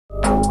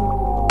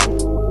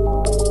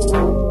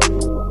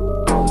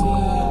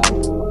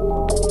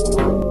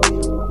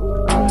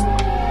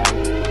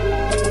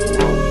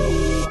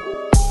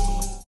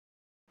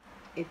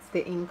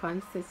the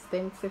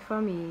inconsistency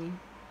for me.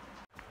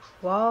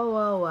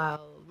 Wow,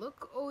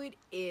 look who it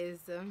is.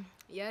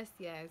 Yes,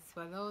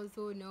 for those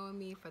who know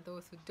me, for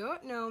those who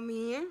don't know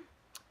me,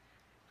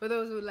 for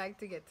those who like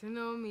to get to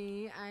know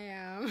me, I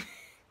am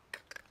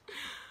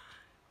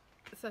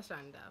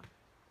SASHANDA.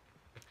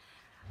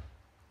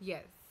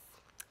 Yes,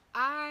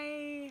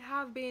 I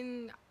have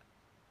been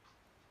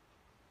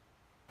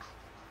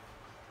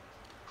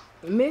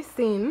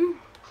missing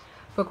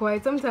for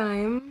quite some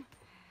time,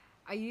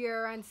 a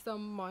year and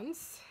some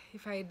months,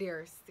 if I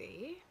dare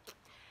say.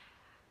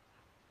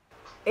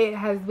 It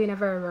has been a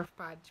very rough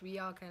patch. We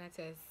all kind of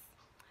test.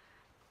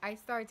 I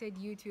started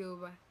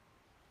YouTube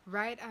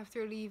right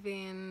after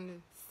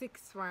leaving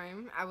sixth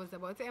form. I was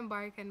about to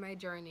embark on my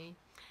journey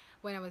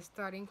when I was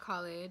starting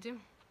college,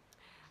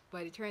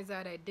 but it turns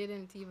out I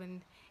didn't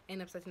even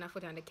end up setting a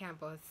foot on the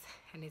campus,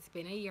 and it's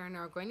been a year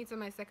now, going into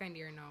my second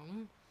year now.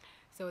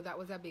 So that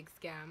was a big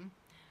scam.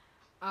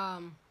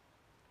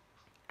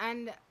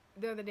 And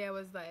the other day I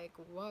was like,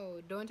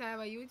 whoa, don't I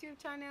have a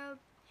YouTube channel?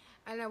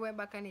 And I went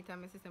back on it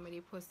and I see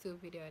somebody post 2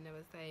 videos, and I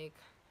was like,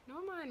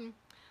 no man,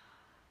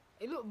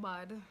 it looked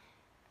bad.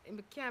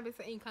 It can't be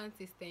so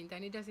inconsistent,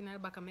 and it just in the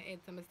back of my head,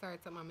 so I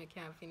start something and I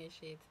can't finish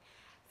it.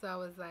 So I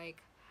was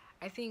like,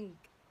 I think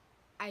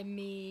I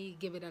may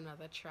give it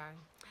another try.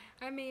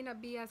 I may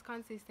not be as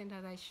consistent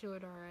as I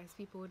should or as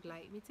people would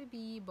like me to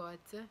be, but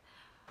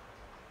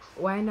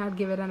why not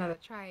give it another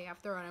try?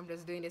 After all, I'm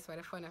just doing this for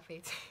the fun of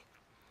it.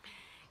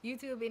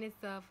 YouTube in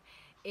itself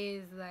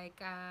is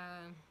like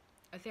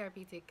a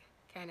therapeutic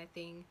kind of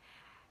thing.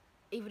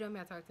 Even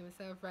though I talk to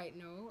myself right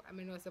now,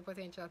 I know some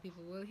potential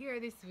people will hear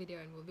this video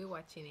and will be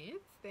watching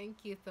it.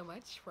 Thank you so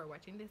much for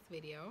watching this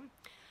video.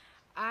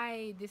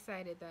 I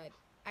decided that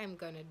I'm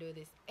gonna do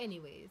this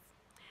anyways.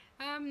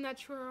 I'm not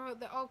sure what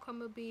the outcome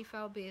will be, if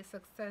I'll be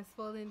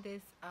successful in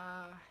this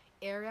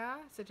area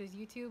such as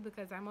YouTube,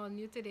 because I'm all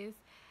new to this.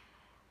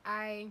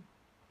 I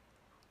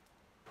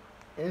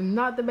am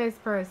not the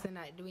best person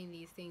at doing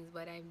these things,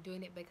 but I'm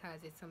doing it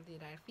because it's something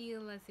that I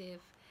feel as if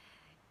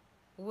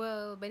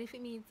will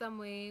benefit me in some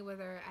way,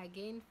 whether I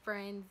gain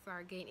friends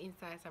or gain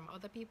insights from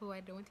other people I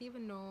don't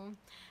even know.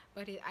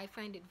 But I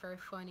find it very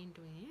fun in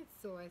doing it,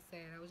 so I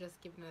said I will just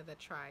give it another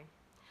try.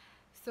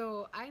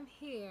 So I'm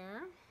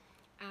here,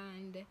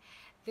 and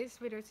this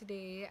video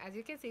today, as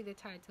you can see, the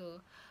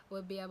title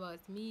will be about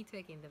me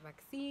taking the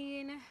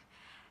vaccine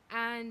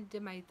and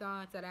my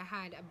thoughts that I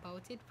had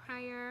about it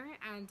prior,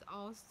 and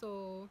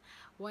also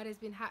what has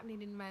been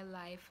happening in my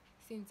life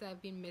since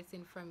I've been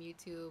missing from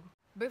YouTube.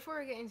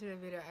 Before I get into the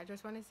video, I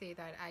just want to say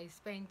that I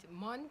spent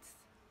months,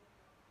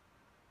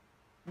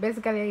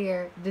 basically a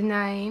year,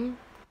 denying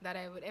that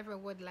I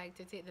would like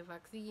to take the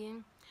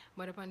vaccine,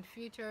 but upon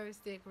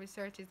futuristic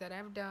researches that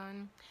I've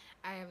done,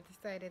 I have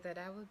decided that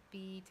I would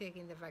be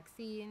taking the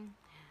vaccine.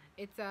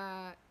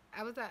 I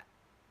was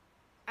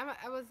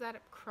at a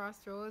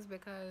crossroads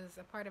because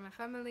a part of my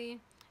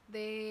family,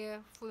 they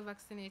fully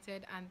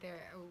vaccinated, and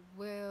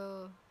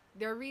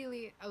they're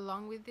really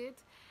along with it,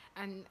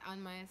 and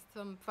on my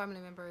some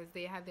family members,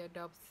 they had their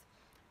doubts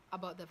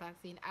about the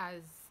vaccine,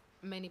 as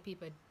many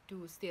people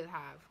do still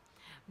have.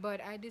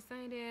 But I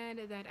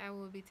decided that I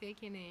will be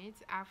taking it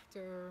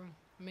after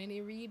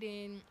many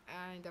reading,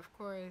 and of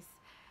course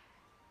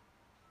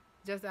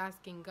just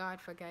asking God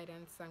for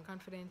guidance and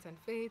confidence and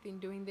faith in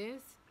doing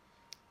this.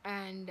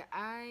 And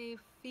I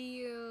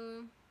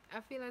feel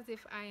as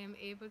if I am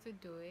able to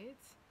do it.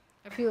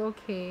 I feel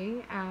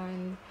okay,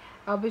 and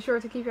I'll be sure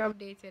to keep you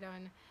updated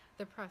on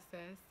the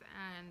process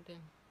and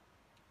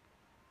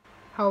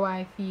how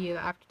I feel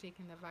after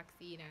taking the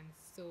vaccine and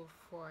so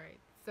forth.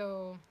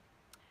 So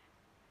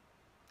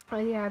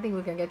yeah, I think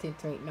we can get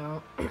into it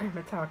now.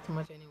 I talk too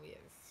much anyways.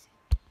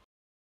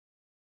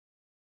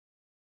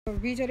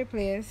 Reach the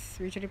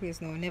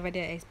place. No, never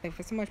did expect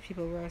for so much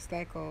people. Where it's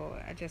like, oh,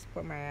 I just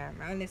put my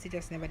arm. Honestly,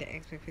 just never did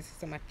expect for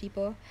so much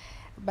people.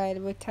 By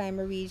the time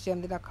I reached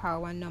them, did I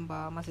call one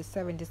number? Must be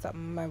 70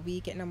 something. My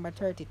week at number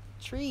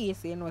 33.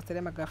 So so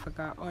them I got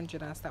forgot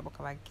 100 and start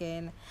back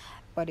again.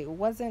 But it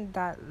wasn't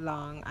that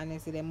long.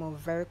 Honestly, they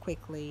moved very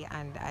quickly,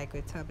 and I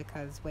could tell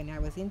because when I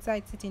was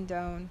inside sitting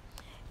down,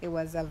 it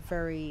was a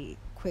very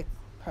quick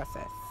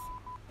process.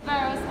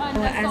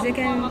 As you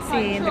can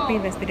see in the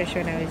previous video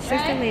show now, it's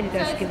just a lady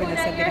that's giving us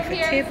a bit of a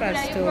tip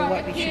as to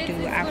what we should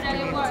do after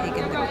we've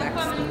taken the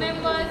vaccine.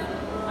 Members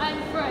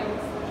and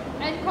friends.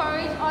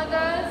 Encourage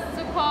others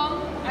to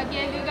come. I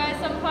gave you guys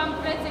some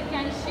pamphlets. You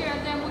can share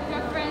them with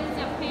your friends,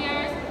 your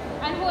peers,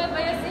 and whoever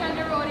you see on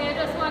the road. I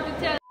just want to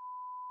tell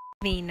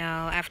me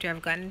now, after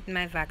I've gotten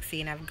my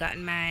vaccine, I've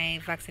gotten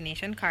my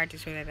vaccination card to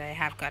show that I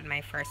have got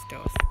my first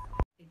dose.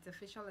 It's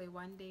officially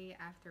 1 day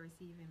after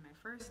receiving my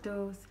first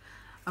dose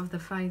of the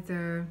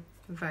Pfizer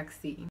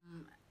vaccine.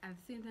 And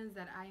the symptoms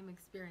that I am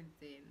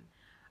experiencing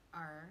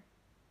are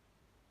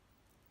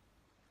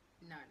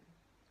none,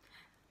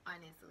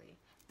 honestly.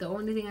 The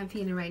only thing I'm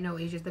feeling right now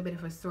is just a bit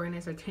of a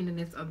soreness or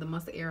tenderness of the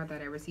muscle area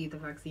that I received the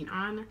vaccine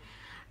on.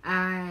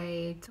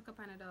 I took a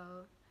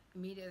Panadol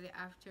immediately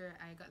after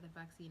I got the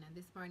vaccine, and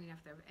this morning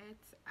after I ate,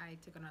 I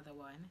took another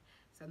one.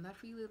 I'm not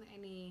feeling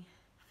any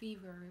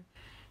fever,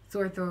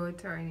 sore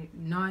throat, or any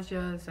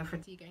nauseous or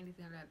fatigue or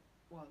anything like that.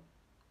 Well,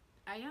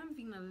 I am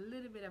feeling a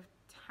little bit of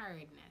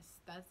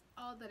tiredness. That's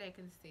all that I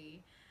can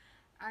say.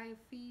 I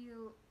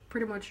feel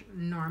pretty much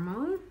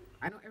normal.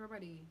 I know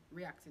everybody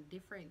reacts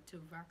different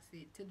to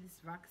this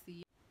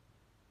vaccine.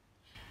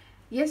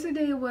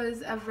 Yesterday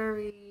was a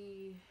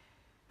very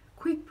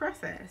quick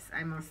process,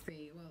 I must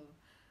say. Well,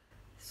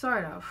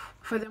 sort of.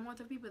 For the amount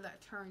of people that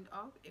turned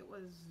up, it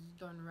was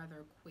done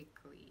rather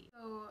quickly.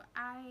 So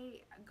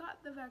I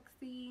got the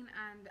vaccine,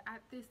 and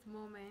at this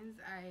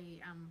moment, I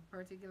am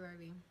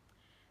particularly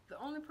the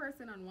only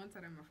person on one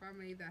side of my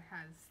family that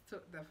has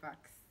took the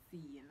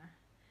vaccine.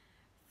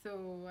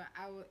 So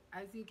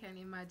as you can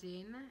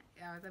imagine,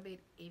 I was a bit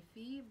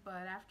iffy,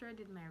 but after I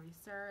did my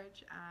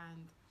research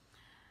and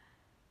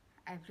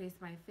I placed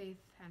my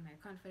faith and my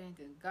confidence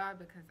in God,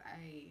 because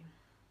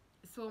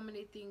so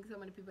many things, so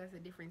many people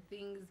said different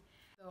things.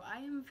 So I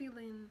am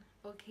feeling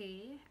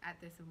okay at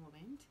this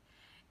moment.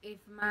 If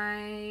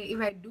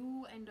I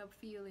do end up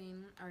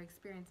feeling or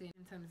experiencing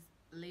symptoms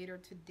later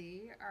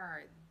today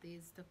or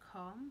days to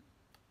come,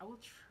 I will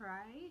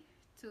try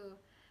to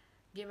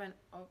give an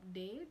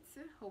update.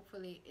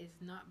 Hopefully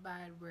it's not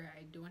bad where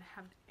I don't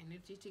have the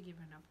energy to give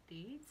an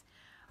update,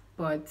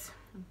 but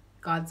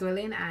God's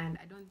willing, and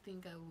I don't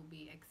think I will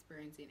be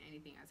experiencing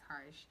anything as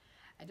harsh.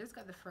 I just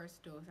got the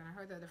first dose, and I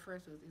heard that the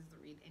first dose isn't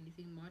really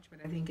anything much, but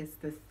I think it's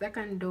the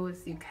second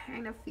dose you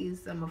kind of feel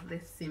some of the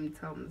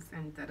symptoms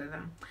and da da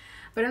da.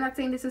 But I'm not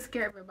saying this to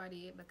scare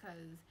everybody,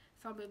 because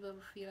some people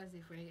feel as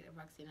if when they get a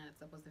vaccine and it's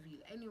supposed to feel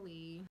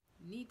anyway.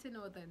 You need to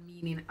know the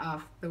meaning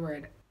of the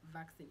word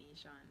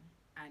vaccination,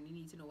 and you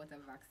need to know what a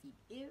vaccine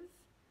is,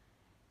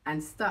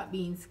 and stop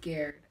being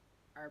scared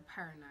or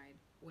paranoid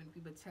when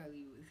people tell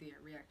you their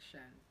reaction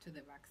to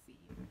the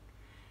vaccine.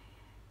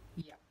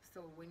 Yeah,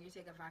 so when you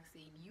take a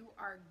vaccine, you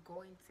are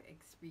going to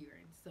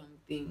experience some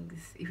things.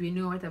 If you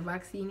know what a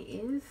vaccine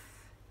is,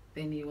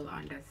 then you will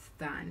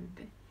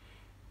understand.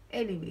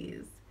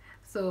 Anyways,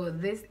 so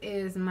this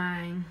is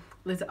my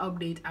little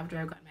update after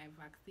I got my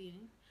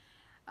vaccine.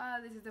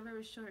 This is a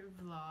very short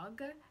vlog.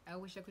 I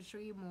wish I could show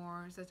you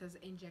more, such as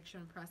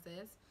injection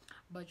process,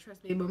 but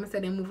trust me, but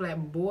said they move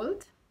like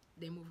bolt.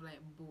 They move like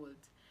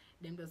bolt.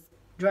 Them just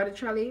draw the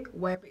trolley,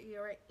 wipe it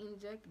here,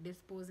 inject,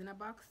 dispose in a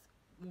box,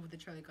 move the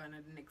trolley on to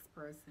the next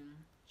person.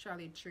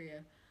 Trolley tray,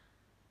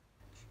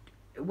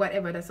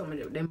 whatever that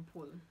somebody them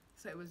pull.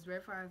 So it was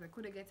very fast. I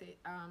couldn't get it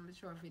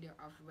show a video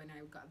of when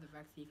I got the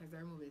vaccine, because I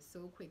removed it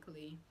so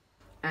quickly.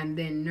 And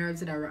then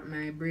nerves that wrap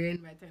my brain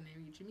by the time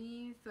they reach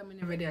me. So I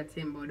never did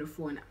think about the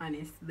phone,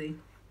 honestly.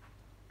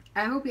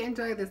 I hope you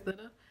enjoyed this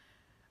little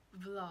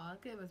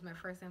vlog. It was my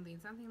first time doing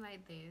something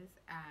like this,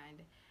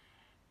 and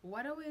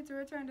what a way to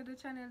return to the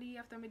channel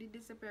after me did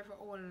disappear for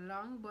all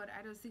long. But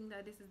I just think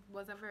that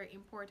was a very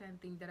important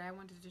thing that I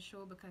wanted to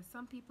show, because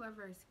some people are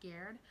very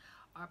scared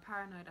or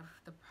paranoid of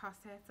the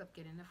process of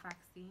getting the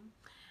vaccine,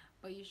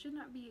 but you should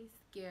not be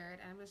scared.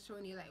 I'm just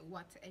showing you like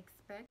what to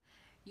expect.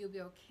 You'll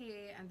be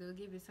okay, and they'll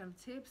give you some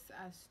tips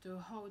as to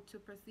how to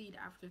proceed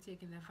after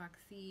taking the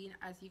vaccine.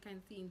 As you can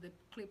see in the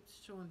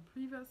clips shown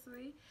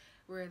previously,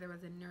 where there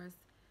was a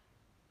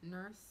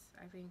nurse,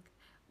 I think,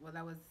 well,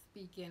 that was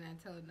speaking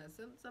and telling us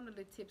some of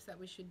the tips that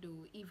we should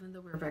do, even though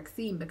we're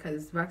vaccine,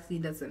 because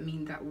vaccine doesn't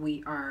mean that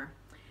we are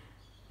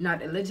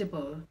not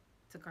eligible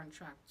to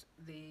contract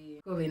the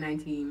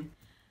COVID-19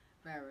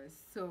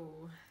 virus.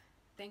 So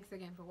thanks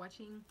again for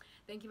watching.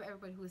 Thank you for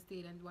everybody who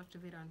stayed and watched the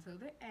video until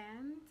the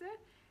end.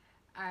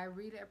 I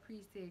really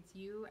appreciate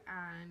you,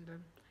 and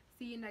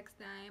see you next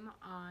time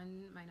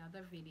on my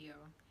another video.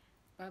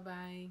 Bye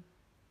bye.